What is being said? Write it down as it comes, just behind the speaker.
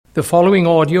The following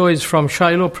audio is from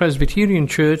Shiloh Presbyterian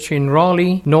Church in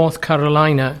Raleigh, North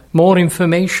Carolina. More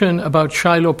information about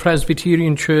Shiloh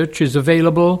Presbyterian Church is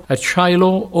available at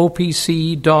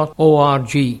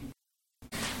shilohopc.org.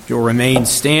 If you'll remain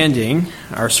standing,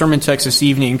 our sermon text this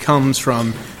evening comes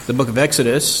from the book of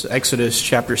Exodus, Exodus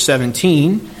chapter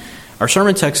 17. Our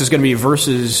sermon text is going to be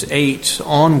verses 8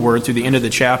 onward through the end of the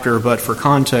chapter, but for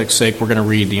context's sake, we're going to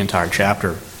read the entire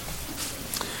chapter.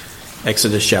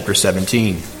 Exodus chapter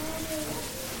 17.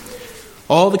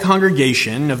 All the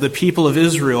congregation of the people of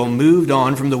Israel moved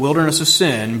on from the wilderness of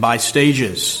Sin by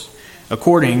stages,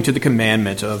 according to the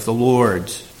commandment of the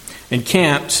Lord, and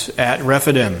camped at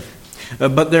Rephidim.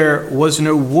 But there was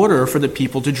no water for the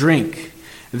people to drink.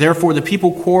 Therefore the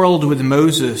people quarreled with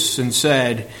Moses and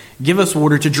said, "Give us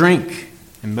water to drink."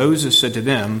 And Moses said to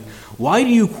them, "Why do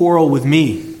you quarrel with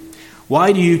me?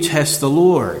 Why do you test the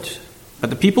Lord?" But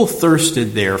the people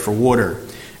thirsted there for water.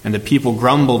 And the people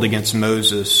grumbled against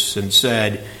Moses and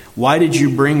said, "Why did you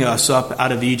bring us up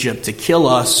out of Egypt to kill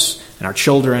us and our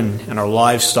children and our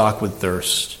livestock with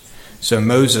thirst?" So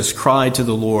Moses cried to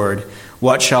the Lord,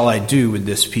 "What shall I do with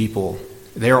this people?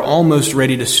 They are almost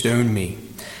ready to stone me."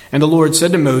 And the Lord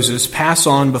said to Moses, "Pass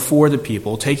on before the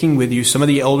people, taking with you some of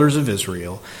the elders of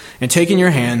Israel, and take in your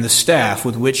hand the staff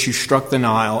with which you struck the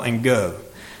Nile, and go.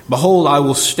 Behold, I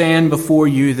will stand before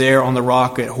you there on the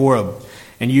rock at Horeb.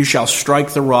 And you shall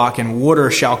strike the rock, and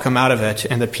water shall come out of it,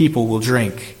 and the people will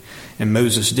drink." And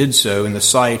Moses did so in the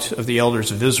sight of the elders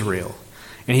of Israel.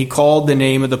 And he called the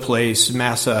name of the place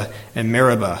Massah and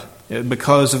Meribah,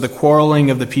 because of the quarreling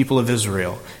of the people of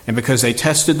Israel, and because they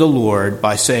tested the Lord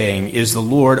by saying, "Is the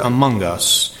Lord among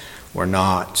us or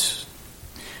not?"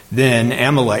 Then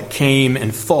Amalek came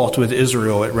and fought with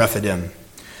Israel at Rephidim.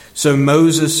 So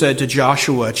Moses said to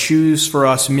Joshua, "Choose for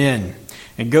us men,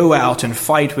 and go out and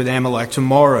fight with Amalek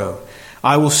tomorrow.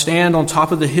 I will stand on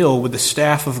top of the hill with the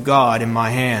staff of God in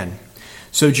my hand."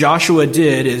 So Joshua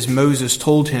did as Moses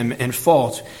told him and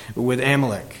fought with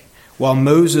Amalek, while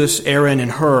Moses, Aaron,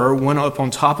 and Hur went up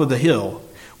on top of the hill.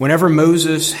 Whenever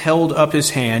Moses held up his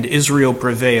hand, Israel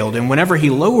prevailed, and whenever he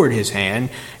lowered his hand,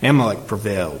 Amalek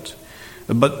prevailed.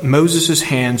 But Moses'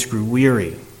 hands grew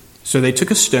weary. So they took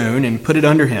a stone and put it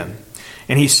under him.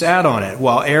 And he sat on it,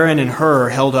 while Aaron and Hur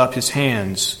held up his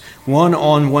hands, one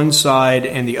on one side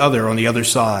and the other on the other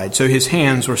side. So his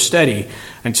hands were steady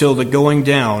until the going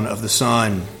down of the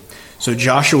sun. So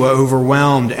Joshua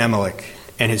overwhelmed Amalek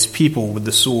and his people with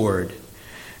the sword.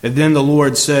 And then the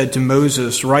Lord said to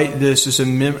Moses, "Write this as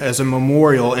a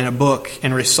memorial in a book,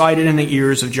 and recite it in the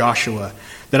ears of Joshua,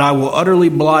 that I will utterly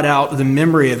blot out the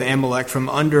memory of Amalek from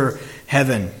under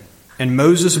heaven." And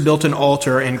Moses built an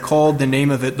altar and called the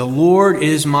name of it, "The Lord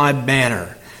is my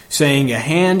banner," saying, "A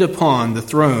hand upon the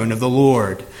throne of the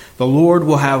Lord. The Lord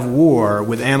will have war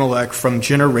with Amalek from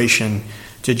generation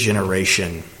to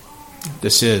generation."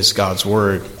 This is God's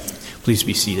word. Please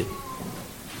be seated.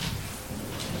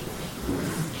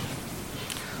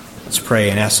 Let's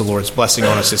pray and ask the Lord's blessing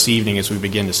on us this evening as we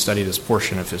begin to study this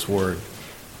portion of his word.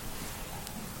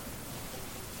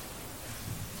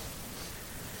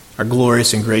 Our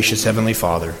glorious and gracious Heavenly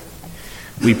Father,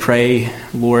 we pray,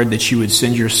 Lord, that you would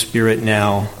send your Spirit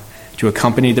now to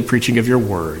accompany the preaching of your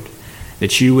word,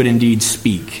 that you would indeed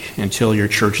speak until your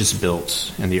church is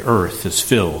built and the earth is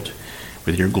filled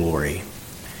with your glory.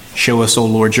 Show us, O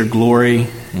Lord, your glory,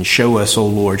 and show us, O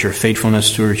Lord, your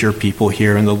faithfulness towards your people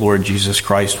here in the Lord Jesus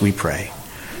Christ, we pray.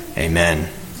 Amen.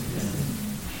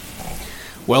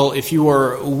 Well, if you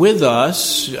were with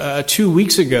us 2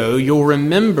 weeks ago, you'll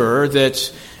remember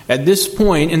that at this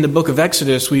point in the book of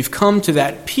Exodus, we've come to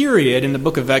that period in the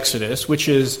book of Exodus, which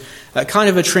is kind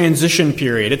of a transition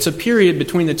period. It's a period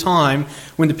between the time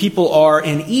when the people are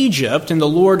in Egypt and the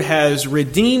Lord has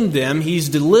redeemed them, he's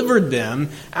delivered them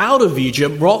out of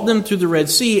Egypt, brought them through the Red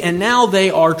Sea, and now they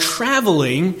are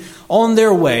traveling on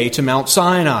their way to Mount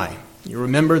Sinai. You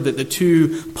remember that the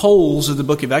two poles of the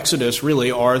book of Exodus really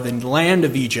are the land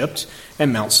of Egypt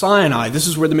and Mount Sinai. This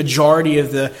is where the majority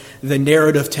of the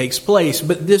narrative takes place.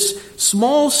 But this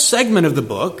small segment of the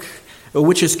book,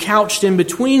 which is couched in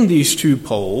between these two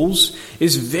poles,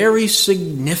 is very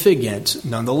significant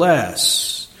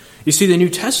nonetheless. You see, the New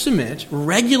Testament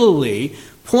regularly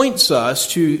points us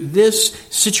to this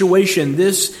situation,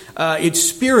 this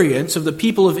experience of the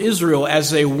people of Israel as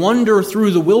they wander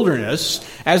through the wilderness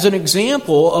as an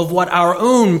example of what our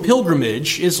own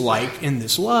pilgrimage is like in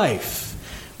this life.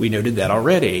 We noted that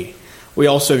already. We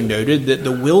also noted that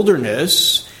the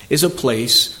wilderness is a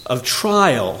place of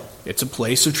trial. It's a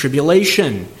place of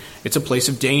tribulation. It's a place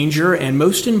of danger. And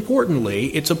most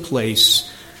importantly, it's a place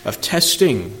of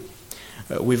testing.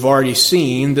 We've already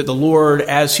seen that the Lord,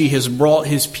 as he has brought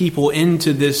his people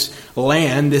into this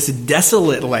land, this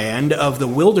desolate land of the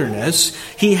wilderness,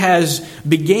 he has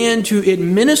began to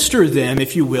administer them,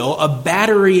 if you will, a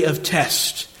battery of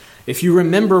tests. If you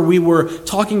remember, we were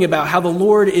talking about how the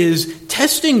Lord is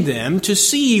testing them to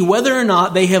see whether or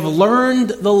not they have learned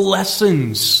the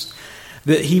lessons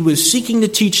that he was seeking to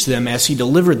teach them as he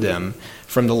delivered them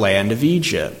from the land of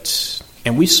Egypt.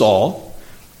 And we saw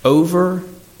over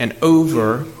and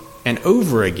over and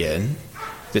over again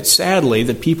that sadly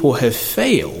the people have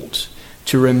failed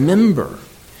to remember,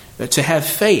 to have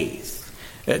faith,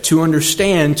 to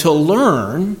understand, to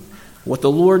learn what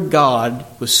the Lord God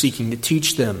was seeking to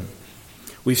teach them.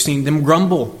 We've seen them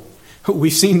grumble.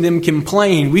 We've seen them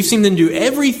complain. We've seen them do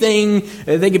everything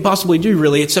they could possibly do,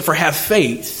 really, except for have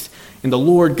faith in the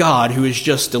Lord God who has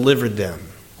just delivered them.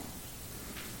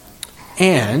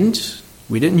 And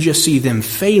we didn't just see them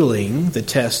failing the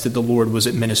test that the Lord was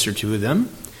administered to them.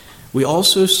 We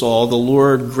also saw the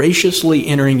Lord graciously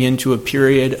entering into a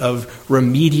period of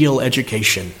remedial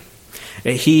education.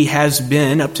 He has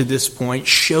been, up to this point,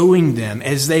 showing them,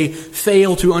 as they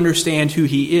fail to understand who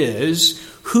he is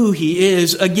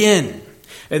again.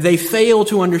 They fail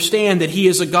to understand that he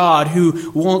is a God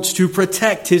who wants to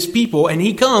protect his people, and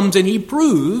he comes and he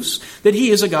proves that he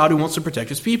is a God who wants to protect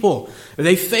his people.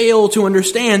 They fail to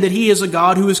understand that he is a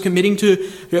God who is committed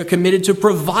to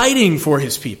providing for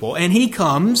his people, and he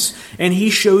comes and he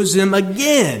shows them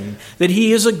again that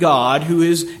he is a God who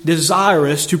is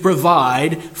desirous to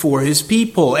provide for his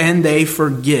people, and they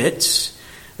forget,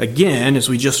 again, as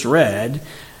we just read,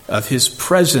 of his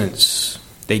presence.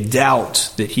 They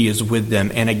doubt that he is with them.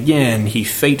 And again, he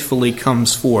faithfully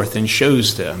comes forth and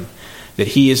shows them that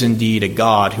he is indeed a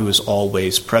God who is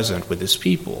always present with his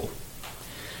people.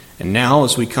 And now,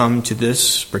 as we come to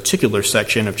this particular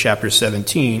section of chapter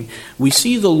 17, we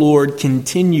see the Lord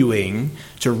continuing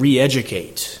to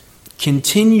re-educate,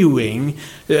 continuing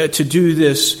to do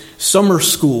this summer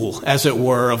school, as it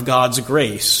were, of God's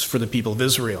grace for the people of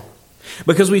Israel.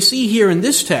 Because we see here in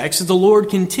this text that the Lord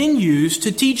continues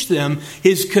to teach them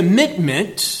his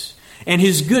commitment and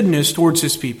his goodness towards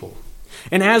his people.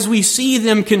 And as we see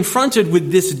them confronted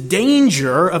with this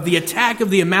danger of the attack of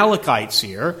the Amalekites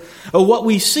here, what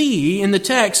we see in the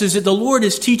text is that the Lord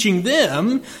is teaching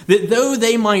them that though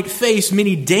they might face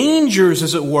many dangers,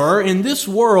 as it were, in this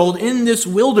world, in this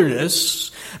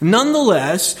wilderness,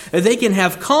 nonetheless, they can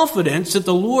have confidence that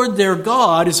the Lord their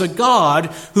God is a God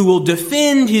who will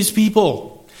defend his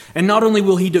people. And not only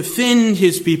will he defend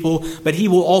his people, but he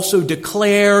will also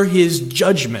declare his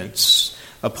judgments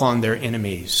upon their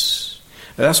enemies.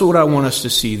 That's what I want us to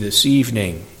see this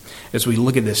evening as we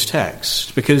look at this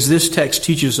text. Because this text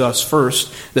teaches us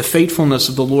first the faithfulness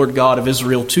of the Lord God of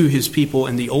Israel to his people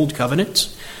in the Old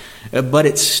Covenant. But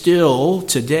it still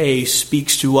today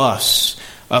speaks to us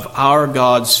of our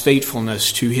God's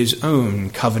faithfulness to his own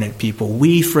covenant people.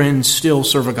 We, friends, still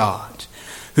serve a God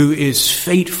who is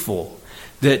faithful,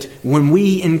 that when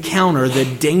we encounter the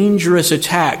dangerous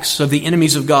attacks of the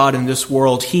enemies of God in this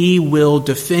world, he will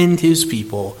defend his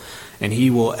people and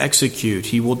he will execute,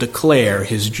 he will declare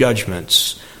his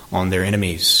judgments on their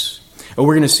enemies.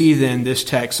 We're going to see then this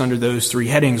text under those three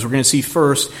headings. We're going to see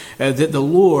first that the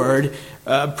Lord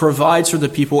provides for the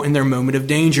people in their moment of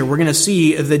danger. We're going to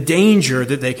see the danger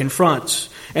that they confront.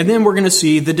 And then we're going to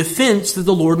see the defense that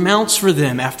the Lord mounts for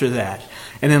them after that.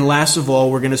 And then last of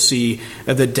all, we're going to see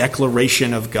the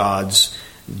declaration of God's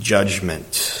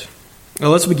judgment. Now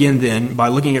let's begin then by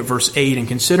looking at verse 8 and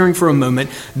considering for a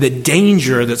moment the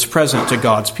danger that's present to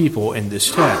God's people in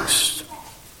this text.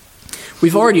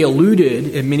 We've already alluded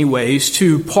in many ways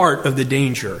to part of the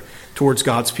danger towards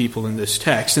God's people in this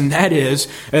text, and that is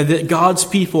that God's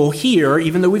people here,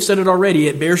 even though we've said it already,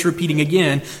 it bears repeating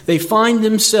again, they find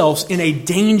themselves in a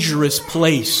dangerous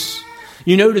place.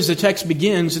 You notice the text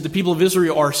begins that the people of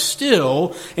Israel are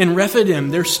still in Rephidim.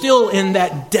 They're still in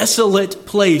that desolate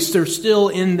place. They're still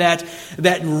in that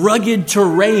rugged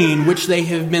terrain which they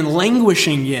have been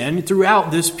languishing in throughout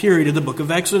this period of the book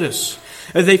of Exodus.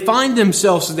 They find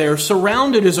themselves there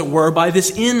surrounded, as it were, by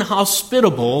this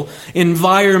inhospitable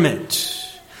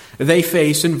environment. They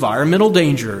face environmental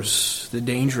dangers, the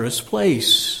dangerous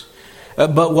place.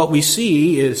 But what we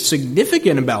see is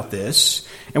significant about this,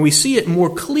 and we see it more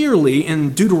clearly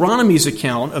in Deuteronomy's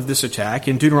account of this attack,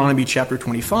 in Deuteronomy chapter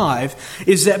 25,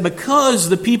 is that because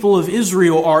the people of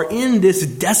Israel are in this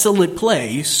desolate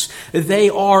place, they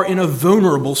are in a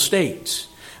vulnerable state.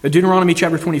 Deuteronomy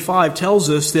chapter 25 tells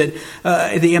us that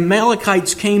the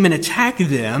Amalekites came and attacked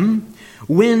them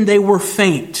when they were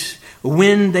faint,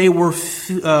 when they were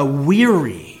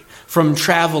weary from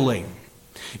traveling.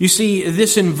 You see,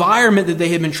 this environment that they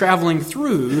had been traveling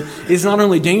through is not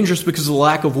only dangerous because of the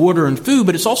lack of water and food,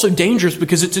 but it's also dangerous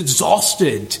because it's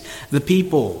exhausted the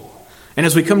people. And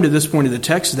as we come to this point of the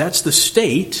text, that's the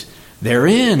state they're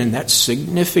in, and that's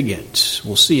significant.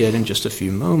 We'll see it in just a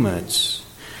few moments.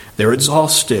 They're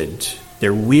exhausted.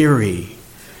 They're weary.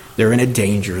 They're in a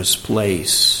dangerous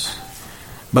place.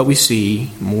 But we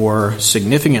see more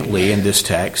significantly in this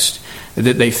text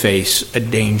that they face a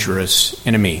dangerous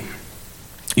enemy.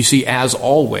 You see, as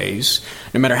always,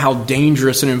 no matter how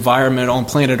dangerous an environment on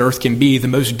planet Earth can be, the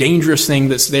most dangerous thing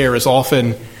that's there is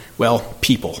often,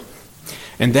 people.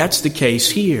 And that's the case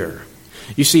here.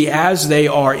 You see, as they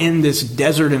are in this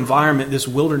desert environment, this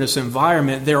wilderness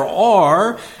environment, there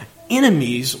are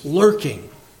enemies lurking.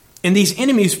 And these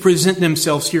enemies present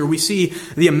themselves here. We see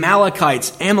the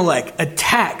Amalekites, Amalek,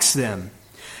 attacks them.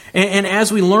 And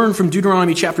as we learn from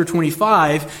Deuteronomy chapter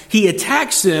 25, he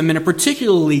attacks them in a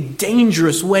particularly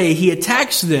dangerous way. He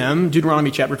attacks them,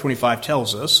 Deuteronomy chapter 25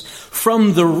 tells us,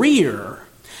 from the rear.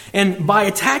 And by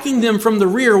attacking them from the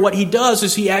rear, what he does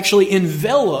is he actually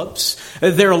envelops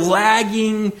their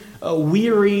lagging,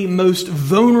 weary, most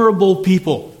vulnerable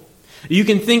people. You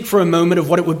can think for a moment of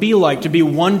what it would be like to be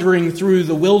wandering through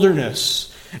the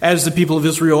wilderness as the people of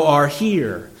Israel are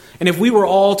here. And if we were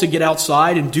all to get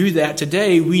outside and do that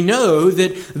today, we know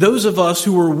that those of us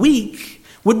who were weak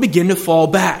would begin to fall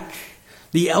back.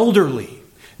 The elderly,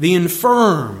 the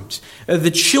infirmed, the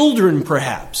children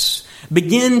perhaps,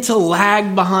 begin to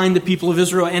lag behind the people of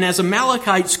Israel. And as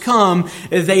Amalekites come,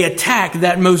 they attack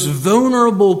that most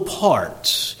vulnerable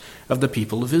part of the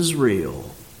people of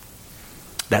Israel.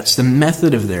 That's the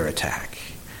method of their attack.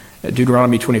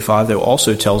 Deuteronomy 25, though,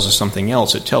 also tells us something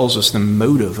else. It tells us the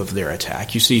motive of their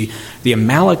attack. You see, the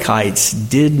Amalekites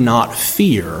did not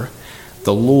fear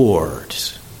the Lord.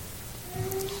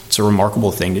 It's a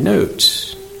remarkable thing to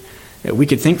note. We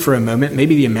could think for a moment,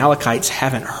 maybe the Amalekites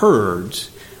haven't heard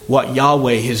what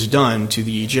Yahweh has done to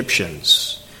the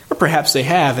Egyptians. Or perhaps they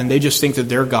have, and they just think that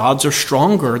their gods are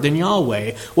stronger than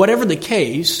Yahweh. Whatever the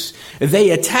case, they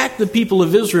attack the people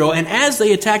of Israel, and as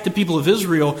they attack the people of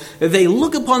Israel, they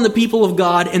look upon the people of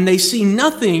God, and they see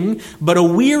nothing but a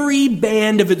weary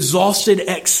band of exhausted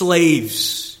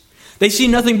ex-slaves. They see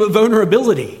nothing but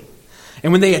vulnerability.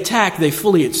 And when they attack, they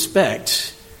fully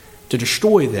expect to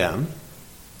destroy them,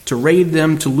 to raid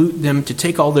them, to loot them, to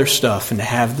take all their stuff, and to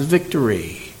have the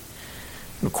victory.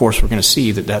 And of course, we're going to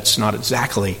see that that's not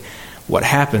exactly what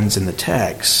happens in the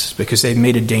text, because they've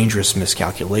made a dangerous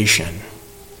miscalculation.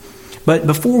 But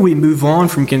before we move on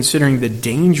from considering the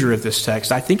danger of this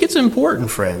text, I think it's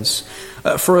important, friends,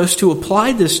 for us to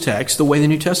apply this text the way the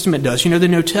New Testament does. You know, the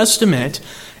New Testament,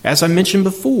 as I mentioned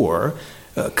before,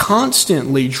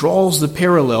 constantly draws the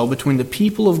parallel between the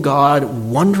people of God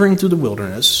wandering through the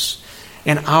wilderness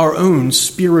and our own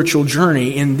spiritual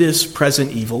journey in this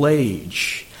present evil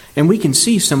age. And we can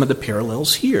see some of the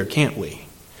parallels here, can't we?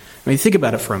 I mean, think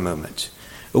about it for a moment.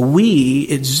 We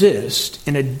exist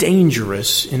in a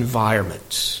dangerous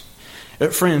environment.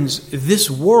 Friends, this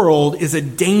world is a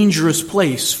dangerous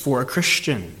place for a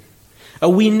Christian.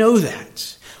 We know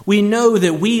that. We know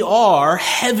that we are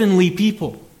heavenly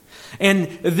people. And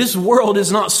this world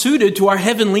is not suited to our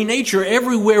heavenly nature.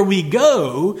 Everywhere we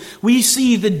go, we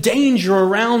see the danger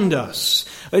around us.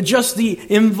 Just the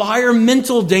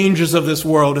environmental dangers of this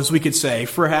world, as we could say.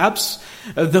 Perhaps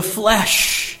the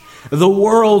flesh, the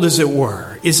world, as it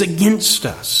were, is against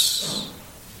us.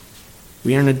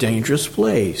 We are in a dangerous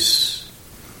place.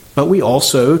 But we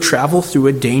also travel through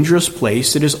a dangerous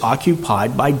place that is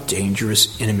occupied by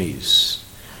dangerous enemies.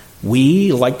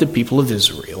 We, like the people of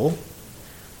Israel,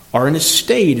 are in a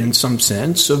state, in some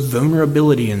sense, of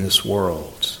vulnerability in this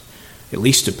world, at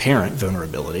least apparent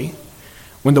vulnerability.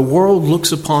 When the world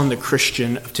looks upon the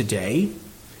Christian of today,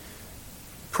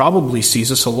 probably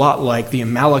sees us a lot like the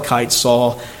Amalekites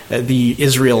saw the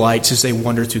Israelites as they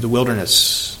wandered through the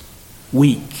wilderness.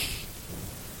 Weak,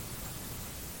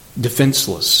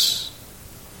 defenseless,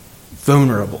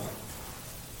 vulnerable.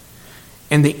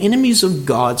 And the enemies of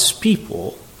God's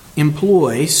people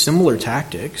employ similar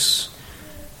tactics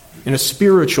in a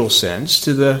spiritual sense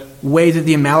to the way that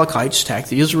the Amalekites attacked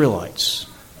the Israelites.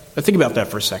 Now think about that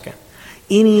for a second.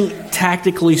 Any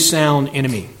tactically sound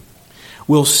enemy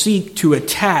will seek to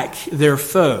attack their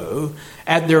foe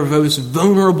at their most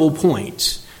vulnerable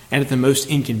point and at the most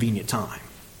inconvenient time.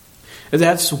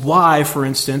 That's why, for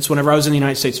instance, whenever I was in the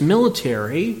United States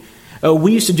military,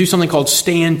 we used to do something called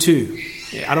Stand To.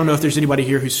 I don't know if there's anybody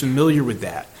here who's familiar with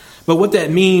that. But what that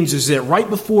means is that right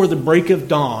before the break of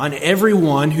dawn,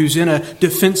 everyone who's in a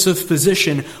defensive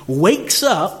position wakes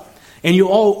up And you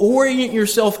all orient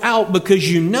yourself out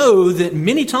because you know that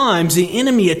many times the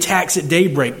enemy attacks at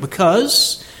daybreak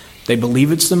because they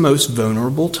believe it's the most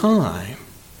vulnerable time.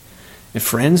 And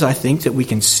friends, I think that we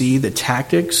can see the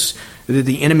tactics that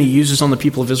the enemy uses on the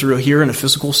people of Israel here in a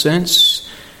physical sense,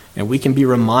 and we can be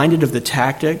reminded of the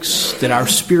tactics that our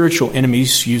spiritual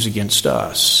enemies use against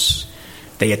us.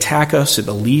 They attack us at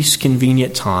the least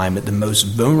convenient time, at the most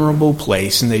vulnerable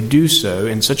place, and they do so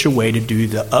in such a way to do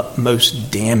the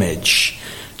utmost damage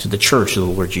to the church of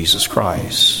the Lord Jesus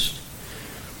Christ.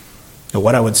 Now,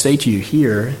 what I would say to you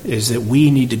here is that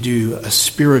we need to do a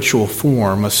spiritual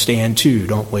form of stand to,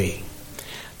 don't we?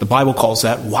 The Bible calls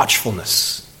that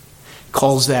watchfulness,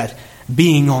 calls that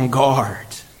being on guard.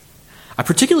 I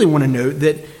particularly want to note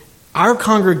that our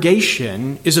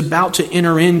congregation is about to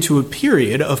enter into a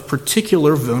period of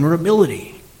particular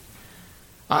vulnerability.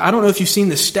 I don't know if you've seen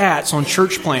the stats on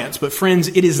church plants, but friends,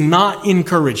 it is not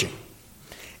encouraging.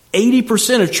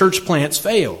 80% of church plants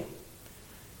fail.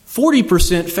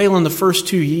 40% fail in the first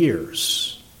 2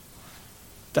 years.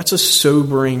 That's a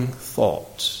sobering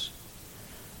thought.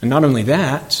 And not only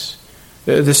that,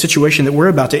 the situation that we're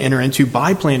about to enter into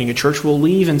by planting a church will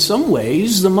leave, in some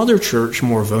ways, the mother church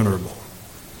more vulnerable.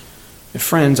 And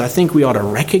friends, I think we ought to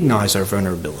recognize our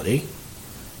vulnerability,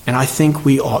 and I think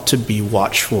we ought to be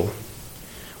watchful.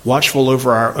 Watchful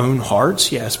over our own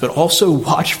hearts, yes, but also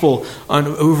watchful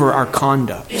over our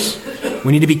conduct.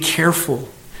 We need to be careful.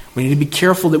 We need to be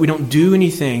careful that we don't do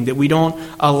anything, that we don't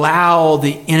allow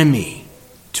the enemy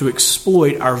to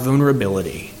exploit our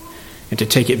vulnerability and to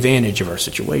take advantage of our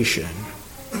situation.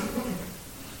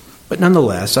 But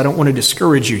nonetheless, I don't want to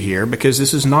discourage you here because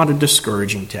this is not a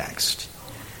discouraging text.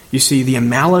 You see, the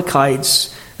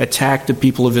Amalekites attack the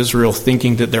people of Israel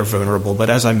thinking that they're vulnerable, but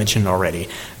as I mentioned already,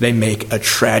 they make a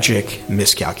tragic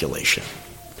miscalculation.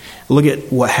 Look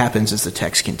at what happens as the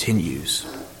text continues.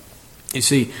 You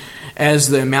see, as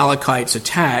the Amalekites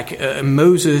attack,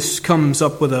 Moses comes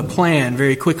up with a plan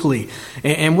very quickly.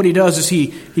 And what he does is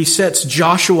he sets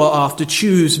Joshua off to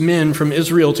choose men from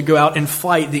Israel to go out and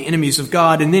fight the enemies of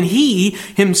God. And then he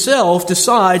himself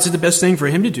decides that the best thing for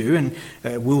him to do, and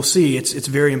we'll see, it's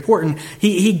very important,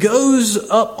 he goes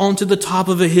up onto the top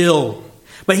of a hill.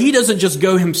 But he doesn't just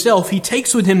go himself. He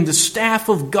takes with him the staff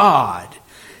of God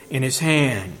in his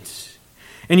hand.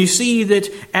 And you see that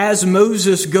as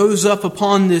Moses goes up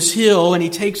upon this hill and he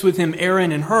takes with him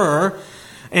Aaron and Hur,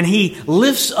 and he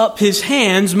lifts up his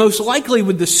hands, most likely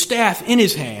with the staff in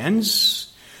his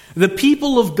hands, the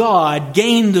people of God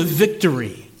gain the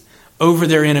victory over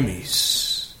their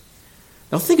enemies.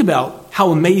 Now think about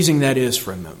how amazing that is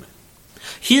for a moment.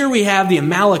 Here we have the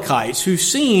Amalekites, who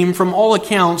seem, from all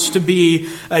accounts, to be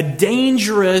a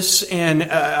dangerous and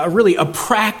really a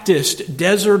practiced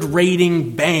desert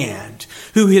raiding band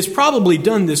who has probably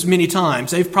done this many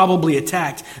times. They've probably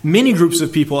attacked many groups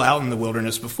of people out in the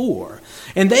wilderness before.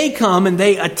 And they come and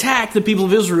they attack the people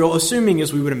of Israel, assuming,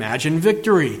 as we would imagine,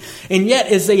 victory. And yet,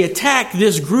 as they attack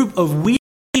this group of weary,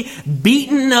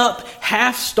 beaten up,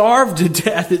 half-starved to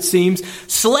death, it seems,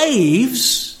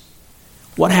 slaves,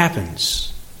 what happens?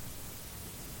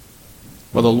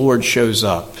 Well, the Lord shows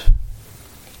up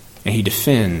and he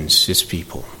defends his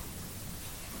people.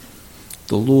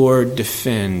 The Lord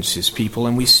defends his people,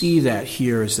 and we see that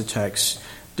here as the text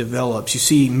develops. You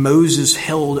see, Moses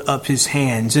held up his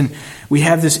hands, and we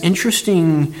have this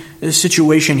interesting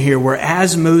situation here where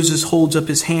as Moses holds up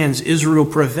his hands, Israel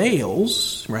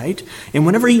prevails, right? And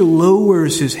whenever he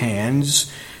lowers his hands,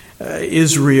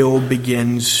 Israel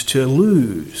begins to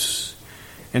lose.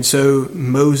 And so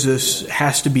Moses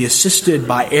has to be assisted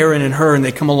by Aaron and Hur, and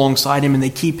they come alongside him and they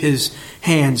keep his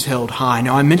hands held high.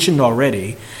 Now, I mentioned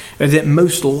already that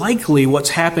most likely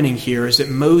what's happening here is that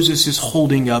Moses is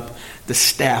holding up the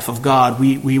staff of God.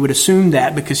 We would assume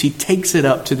that because he takes it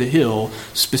up to the hill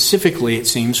specifically, it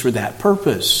seems, for that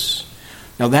purpose.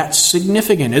 Now, that's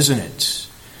significant, isn't it?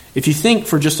 If you think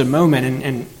for just a moment,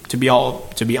 and to be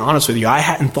honest with you, I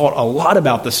hadn't thought a lot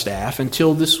about the staff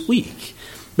until this week.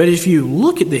 But if you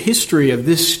look at the history of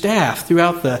this staff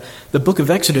throughout the book of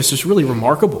Exodus, it's really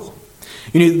remarkable.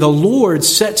 You know, the Lord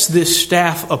sets this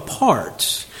staff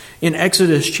apart in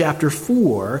Exodus chapter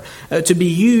 4 to be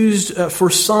used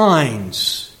for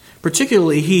signs.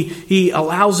 Particularly, he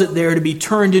allows it there to be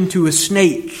turned into a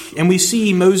snake. And we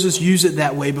see Moses use it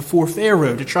that way before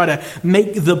Pharaoh to try to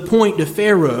make the point to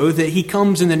Pharaoh that he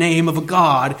comes in the name of a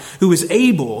God who is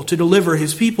able to deliver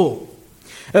his people.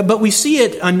 But we see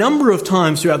it a number of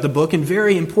times throughout the book in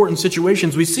very important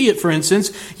situations. We see it, for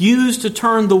instance, used to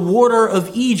turn the water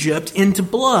of Egypt into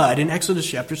blood in Exodus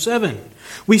chapter 7.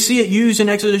 We see it used in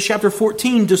Exodus chapter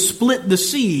 14 to split the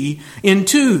sea in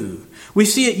two. We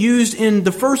see it used in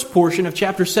the first portion of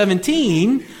chapter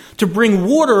 17 to bring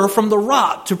water from the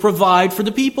rock to provide for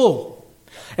the people.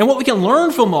 And what we can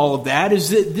learn from all of that is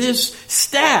that this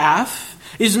staff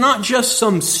is not just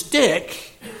some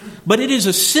stick, but it is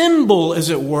a symbol, as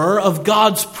it were, of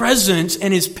God's presence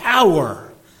and His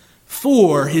power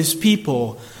for His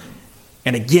people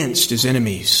and against His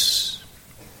enemies.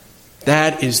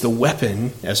 That is the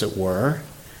weapon, as it were,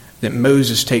 that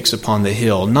Moses takes upon the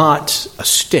hill. Not a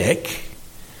stick,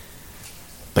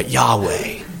 but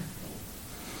Yahweh.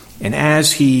 And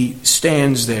as he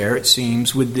stands there, it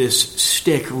seems, with this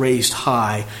stick raised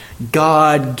high,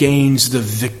 God gains the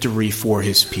victory for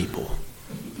His people.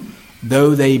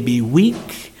 Though they be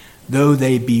weak, though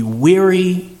they be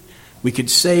weary, we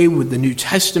could say with the New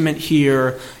Testament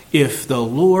here, if the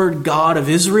Lord God of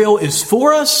Israel is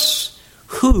for us,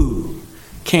 who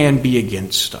can be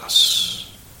against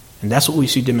us? And that's what we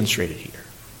see demonstrated here.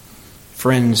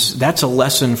 Friends, that's a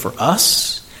lesson for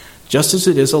us, just as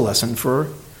it is a lesson for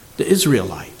the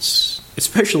Israelites,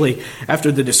 especially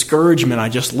after the discouragement I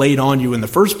just laid on you in the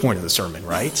first point of the sermon,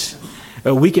 right?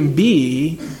 We can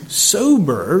be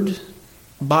sobered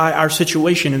by our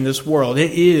situation in this world.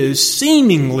 It is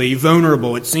seemingly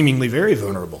vulnerable. It's seemingly very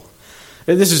vulnerable.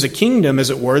 This is a kingdom, as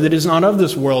it were, that is not of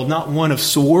this world, not one of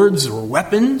swords or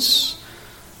weapons.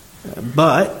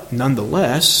 But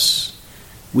nonetheless,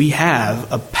 we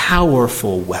have a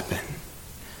powerful weapon.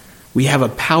 We have a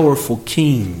powerful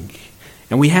king.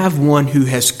 And we have one who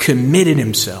has committed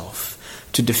himself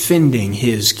to defending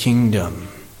his kingdom.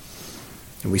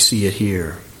 And we see it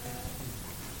here.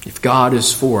 If God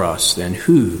is for us, then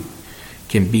who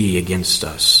can be against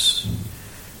us?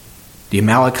 The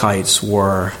Amalekites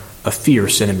were a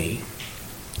fierce enemy,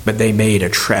 but they made a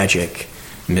tragic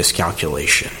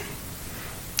miscalculation.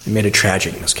 They made a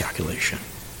tragic miscalculation.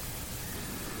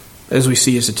 As we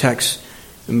see as the text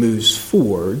moves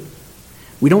forward,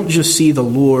 we don't just see the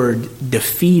Lord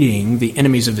defeating the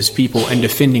enemies of His people and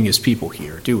defending His people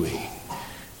here, do we?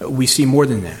 We see more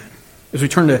than that. As we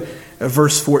turn to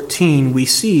verse 14, we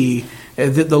see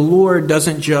that the Lord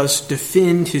doesn't just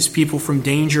defend His people from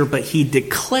danger, but He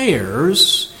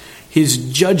declares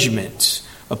His judgment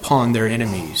upon their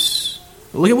enemies.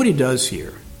 Look at what He does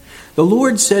here. The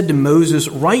Lord said to Moses,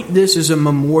 "Write this as a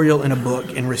memorial in a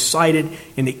book and recite it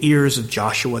in the ears of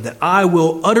Joshua, that I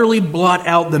will utterly blot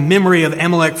out the memory of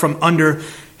Amalek from under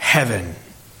heaven."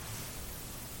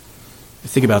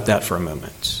 Think about that for a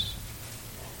moment.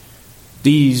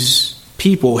 These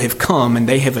people have come and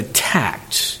they have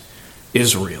attacked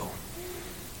Israel.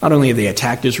 Not only have they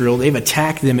attacked Israel, they've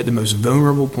attacked them at the most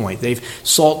vulnerable point. They've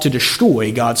sought to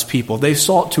destroy God's people. They've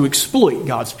sought to exploit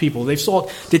God's people. They've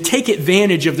sought to take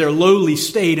advantage of their lowly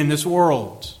state in this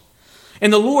world.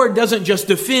 And the Lord doesn't just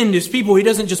defend His people. He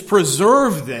doesn't just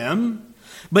preserve them,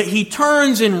 but He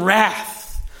turns in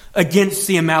wrath against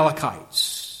the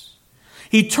Amalekites.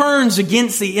 He turns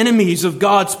against the enemies of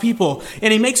God's people.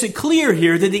 And He makes it clear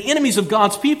here that the enemies of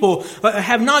God's people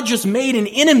have not just made an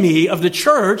enemy of the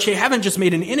church. They haven't just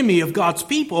made an enemy of God's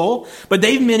people, but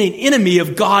they've made an enemy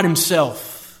of God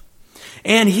Himself.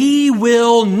 And He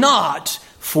will not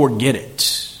forget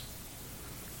it.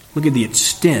 Look at the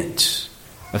extent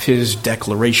of His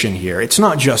declaration here. It's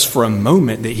not just for a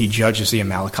moment that He judges the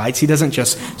Amalekites. He doesn't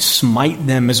just smite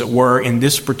them, as it were, in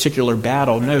this particular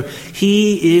battle. No,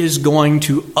 He is going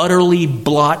to utterly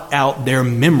blot out their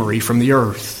memory from the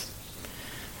earth.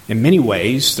 In many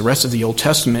ways, the rest of the Old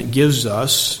Testament gives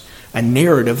us a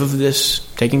narrative of this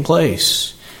taking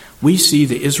place. We see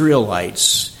the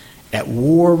Israelites at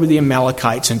war with the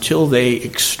Amalekites until they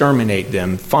exterminate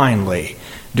them finally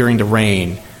during the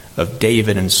reign of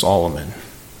David and Solomon.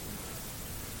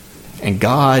 And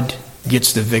God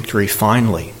gets the victory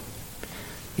finally.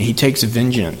 He takes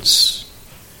vengeance.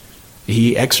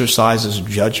 He exercises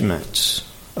judgment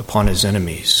upon His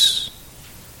enemies.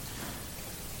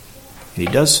 And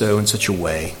He does so in such a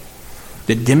way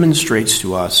that demonstrates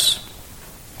to us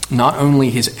not only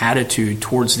His attitude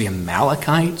towards the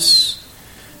Amalekites,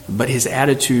 but His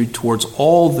attitude towards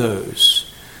all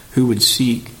those who would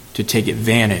seek to take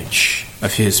advantage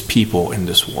of His people in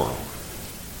this world.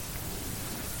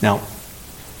 Now,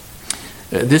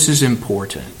 this is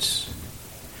important.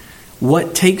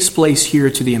 What takes place here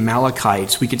to the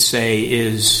Amalekites, we could say,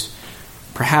 is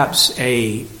perhaps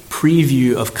a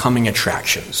preview of coming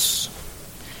attractions.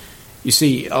 You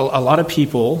see, a lot of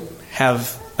people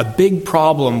have a big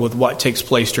problem with what takes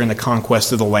place during the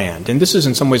conquest of the land. And this is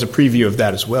in some ways a preview of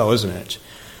that as well, isn't it?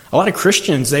 A lot of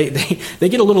Christians, they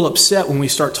get a little upset when we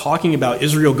start talking about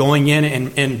Israel going in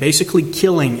and basically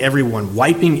killing everyone,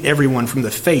 wiping everyone from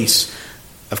the face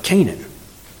of Canaan.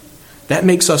 That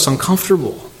makes us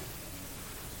uncomfortable.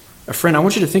 Friend, I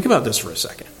want you to think about this for a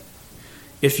second.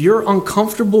 If you're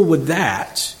uncomfortable with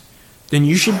that, then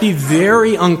you should be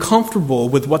very uncomfortable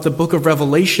with what the book of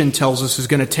Revelation tells us is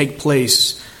going to take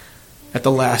place at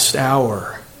the last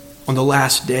hour, on the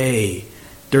last day,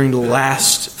 during the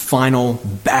last final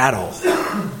battle.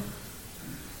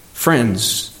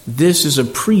 Friends, this is a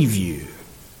preview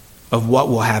of what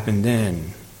will happen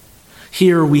then.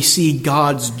 Here we see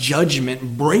God's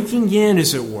judgment breaking in,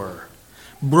 as it were,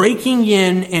 breaking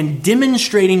in and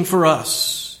demonstrating for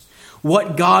us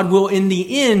what God will in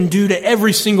the end do to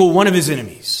every single one of his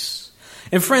enemies.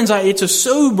 And friends, it's a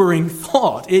sobering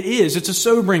thought. It is. It's a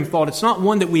sobering thought. It's not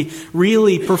one that we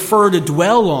really prefer to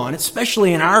dwell on,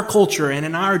 especially in our culture and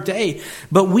in our day.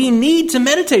 But we need to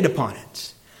meditate upon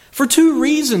it for two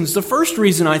reasons. The first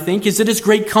reason, I think, is that it's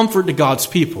great comfort to God's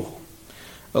people.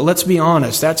 But let's be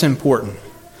honest, that's important.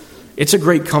 It's a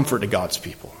great comfort to God's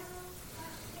people.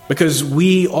 Because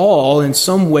we all, in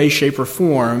some way, shape, or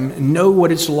form, know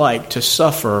what it's like to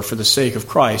suffer for the sake of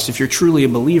Christ. If you're truly a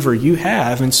believer, you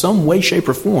have, in some way, shape,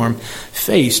 or form,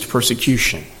 faced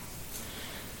persecution.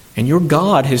 And your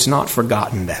God has not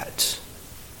forgotten that.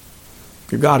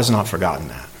 Your God has not forgotten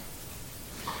that.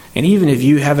 And even if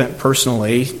you haven't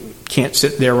personally, can't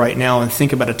sit there right now and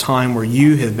think about a time where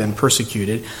you have been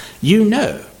persecuted, you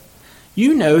know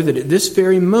that at this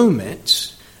very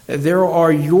moment, there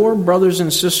are your brothers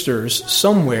and sisters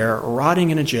somewhere rotting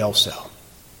in a jail cell.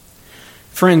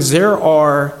 Friends, there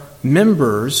are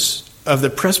members of the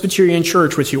Presbyterian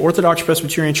Church, which the Orthodox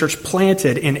Presbyterian Church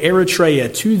planted in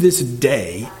Eritrea to this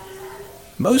day,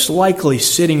 most likely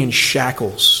sitting in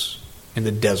shackles in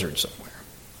the desert somewhere.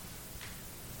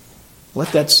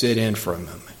 Let that sit in for a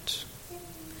moment.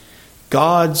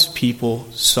 God's people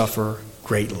suffer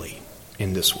greatly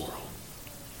in this world.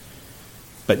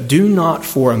 But do not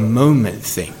for a moment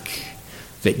think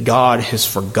that God has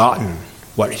forgotten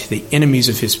what the enemies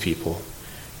of his people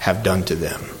have done to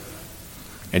them.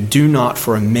 And do not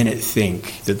for a minute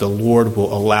think that the Lord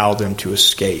will allow them to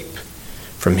escape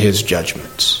from his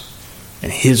judgments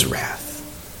and his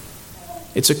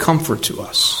wrath. It's a comfort to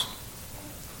us.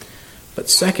 But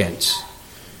second,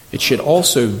 it should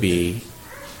also be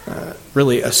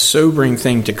really a sobering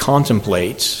thing to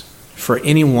contemplate for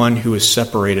anyone who is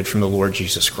separated from the Lord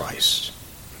Jesus Christ.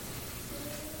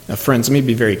 Now, friends, let me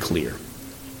be very clear.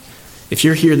 If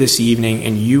you're here this evening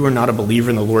and you are not a believer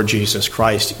in the Lord Jesus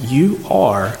Christ, you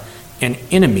are an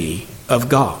enemy of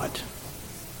God.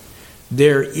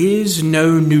 There is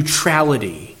no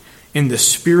neutrality in the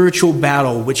spiritual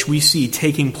battle which we see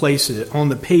taking place on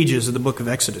the pages of the book of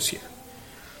Exodus here.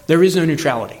 There is no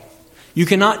neutrality. You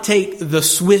cannot take the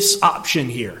Swiss option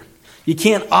here. You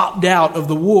can't opt out of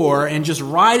the war and just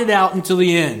ride it out until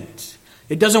the end.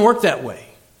 It doesn't work that way.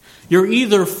 You're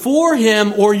either for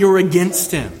him or you're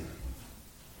against him.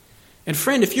 And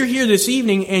friend, if you're here this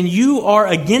evening and you are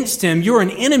against him, you're an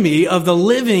enemy of the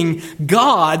living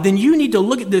God, then you need to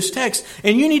look at this text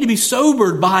and you need to be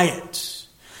sobered by it.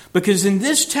 Because in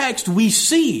this text we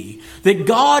see that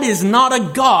God is not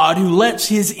a God who lets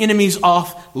his enemies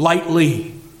off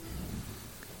lightly.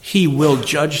 He will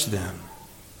judge them.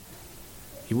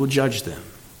 He will judge them.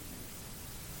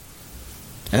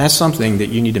 And that's something that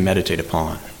you need to meditate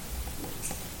upon.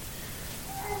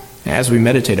 As we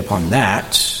meditate upon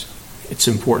that, it's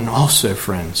important also,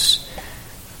 friends,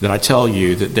 that I tell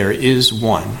you that there is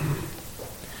one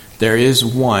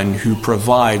who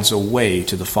provides a way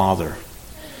to the Father.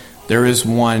 There is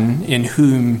one in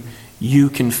whom you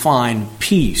can find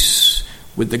peace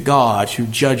with the God who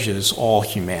judges all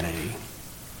humanity.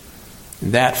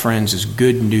 And that, friends, is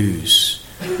good news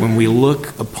when we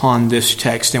look upon this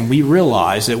text and we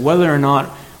realize that whether or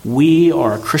not we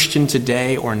are a Christian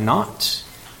today or not,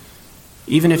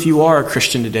 even if you are a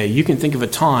Christian today, you can think of a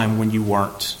time when you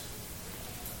weren't.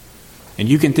 And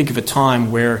you can think of a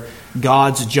time where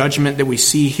God's judgment that we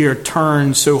see here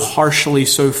turned so harshly,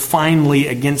 so finely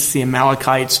against the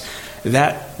Amalekites,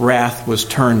 that wrath was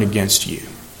turned against you.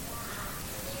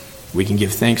 We can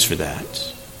give thanks for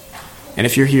that. And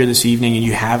if you're here this evening and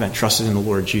you haven't trusted in the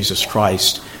Lord Jesus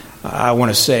Christ, I want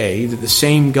to say that the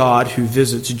same God who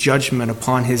visits judgment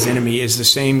upon his enemy is the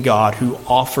same God who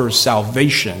offers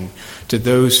salvation to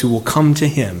those who will come to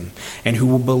him and who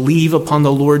will believe upon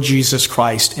the Lord Jesus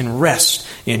Christ and rest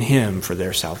in him for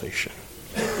their salvation.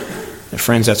 And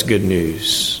friends, that's good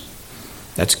news.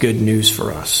 That's good news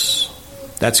for us.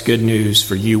 That's good news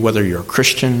for you, whether you're a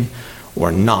Christian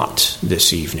or not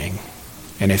this evening.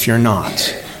 And if you're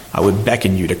not, I would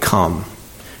beckon you to come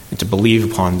and to believe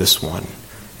upon this one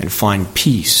and find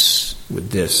peace with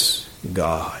this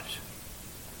God.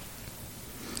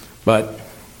 But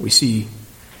we see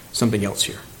something else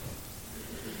here.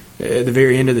 at the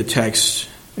very end of the text,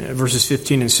 verses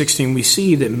 15 and 16, we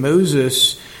see that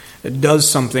Moses does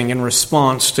something in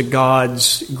response to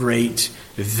God's great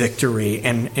victory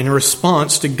and in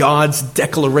response to God's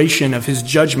declaration of his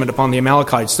judgment upon the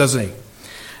Amalekites, doesn't he?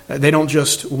 They don't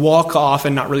just walk off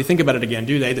and not really think about it again,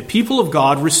 do they? The people of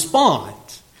God respond.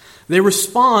 They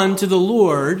respond to the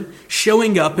Lord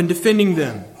showing up and defending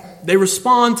them. They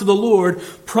respond to the Lord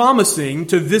promising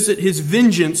to visit his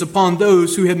vengeance upon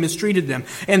those who have mistreated them.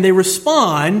 And they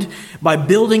respond by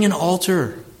building an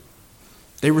altar.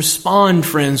 They respond,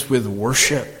 friends, with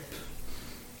worship.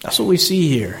 That's what we see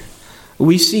here.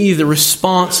 We see the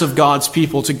response of God's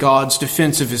people to God's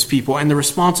defense of his people. And the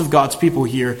response of God's people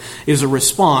here is a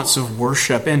response of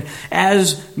worship. And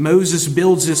as Moses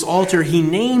builds this altar, he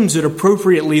names it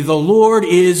appropriately, "The Lord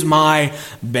is my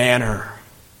banner."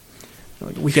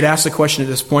 We could ask the question at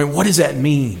this point, what does that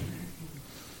mean?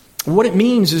 What it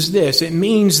means is this. It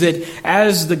means that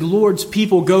as the Lord's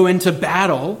people go into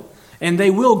battle, and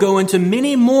they will go into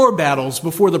many more battles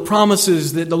before the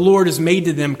promises that the Lord has made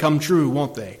to them come true,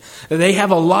 won't they? They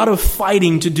have a lot of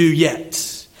fighting to do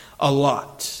yet. A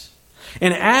lot.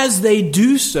 And as they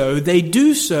do so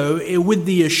with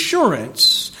the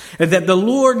assurance that the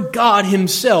Lord God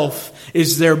himself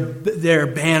is their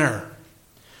banner.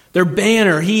 Their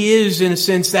banner. He is, in a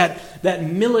sense, that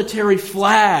military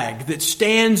flag that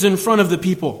stands in front of the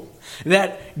people.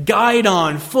 That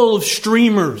guidon full of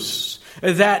streamers.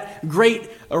 That great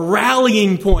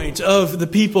rallying point of the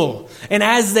people. And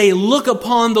as they look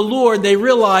upon the Lord, they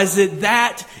realize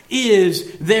that is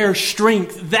their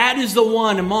strength. That is the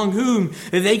one among whom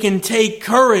they can take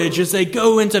courage as they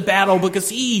go into battle because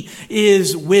he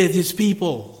is with his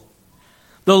people.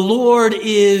 The Lord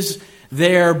is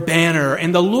their banner.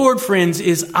 And the Lord, friends,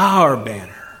 is our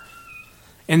banner.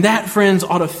 And that, friends,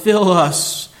 ought to fill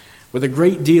us with a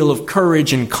great deal of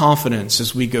courage and confidence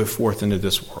as we go forth into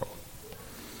this world.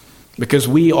 Because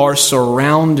we are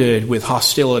surrounded with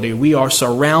hostility. We are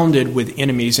surrounded with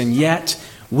enemies. And yet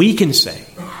we can say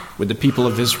with the people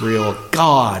of Israel,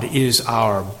 God is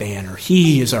our banner.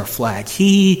 He is our flag.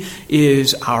 He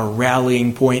is our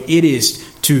rallying point. It is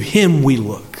to him we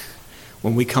look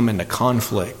when we come into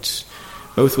conflict,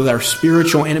 both with our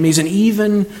spiritual enemies and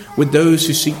even with those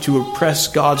who seek to oppress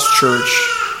God's church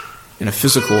in a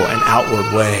physical and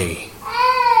outward way.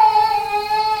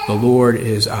 The Lord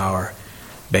is our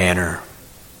banner.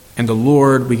 And the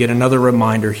Lord, we get another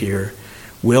reminder here,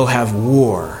 will have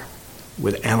war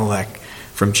with Amalek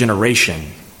from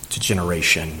generation to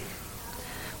generation.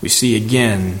 We see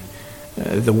again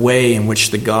the way in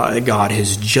which God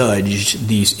has judged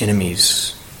these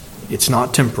enemies. It's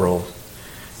not temporal.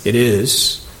 It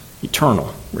is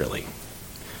eternal, really,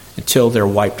 until they're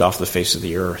wiped off the face of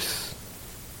the earth.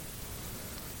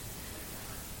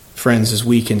 Friends, as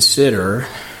we consider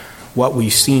what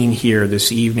we've seen here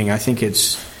this evening, I think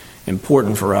it's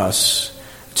important for us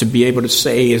to be able to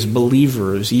say as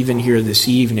believers, even here this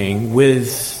evening,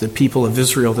 with the people of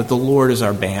Israel, that the Lord is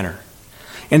our banner.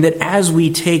 And that as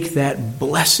we take that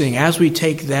blessing, as we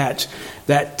take that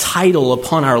title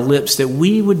upon our lips, that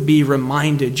we would be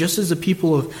reminded, just as the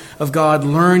people of God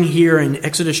learn here in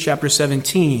Exodus chapter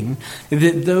 17,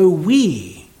 that though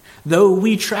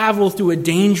we travel through a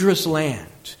dangerous land,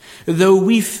 though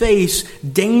we face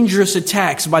dangerous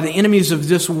attacks by the enemies of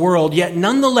this world, yet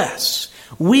nonetheless,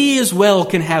 we as well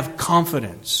can have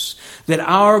confidence that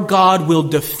our God will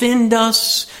defend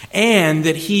us and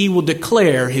that he will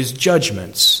declare his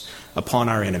judgments upon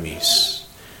our enemies.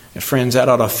 And friends, that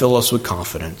ought to fill us with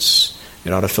confidence.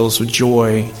 It ought to fill us with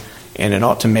joy, and it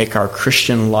ought to make our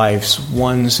Christian lives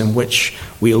ones in which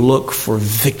we look for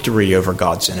victory over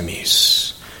God's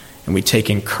enemies. And we take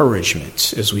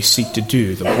encouragement as we seek to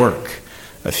do the work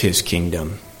of his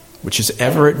kingdom, which is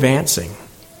ever advancing.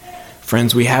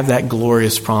 Friends, we have that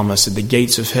glorious promise that the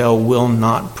gates of hell will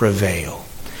not prevail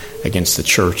against the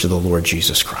church of the Lord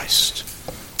Jesus Christ.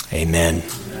 Amen.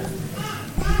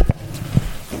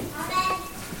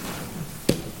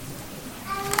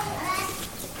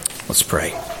 Let's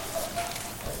pray.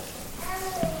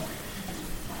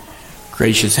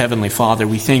 Gracious Heavenly Father,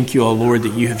 we thank you, O Lord,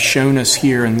 that you have shown us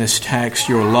here in this text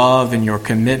your love and your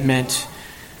commitment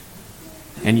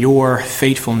and your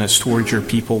faithfulness towards your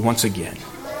people once again.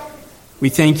 We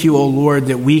thank you, O Lord,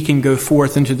 that we can go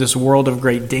forth into this world of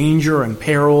great danger and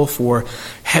peril for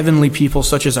heavenly people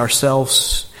such as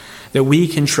ourselves, that we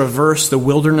can traverse the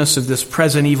wilderness of this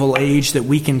present evil age, that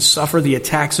we can suffer the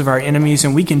attacks of our enemies,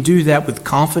 and we can do that with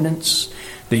confidence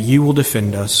that you will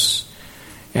defend us,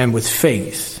 and with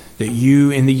faith that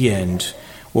you, in the end,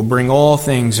 will bring all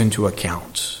things into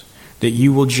account, that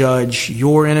you will judge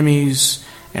your enemies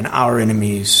and our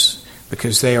enemies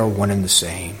because they are one and the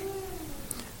same.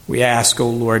 We ask, O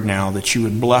Lord, now that you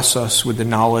would bless us with the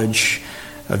knowledge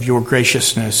of your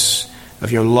graciousness,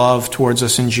 of your love towards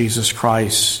us in Jesus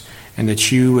Christ, and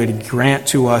that you would grant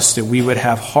to us that we would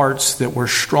have hearts that were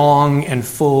strong and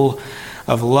full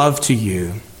of love to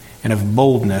you and of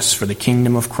boldness for the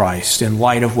kingdom of Christ in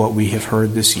light of what we have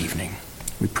heard this evening.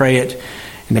 We pray it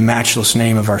in the matchless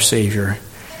name of our Savior,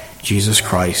 Jesus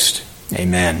Christ.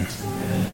 Amen.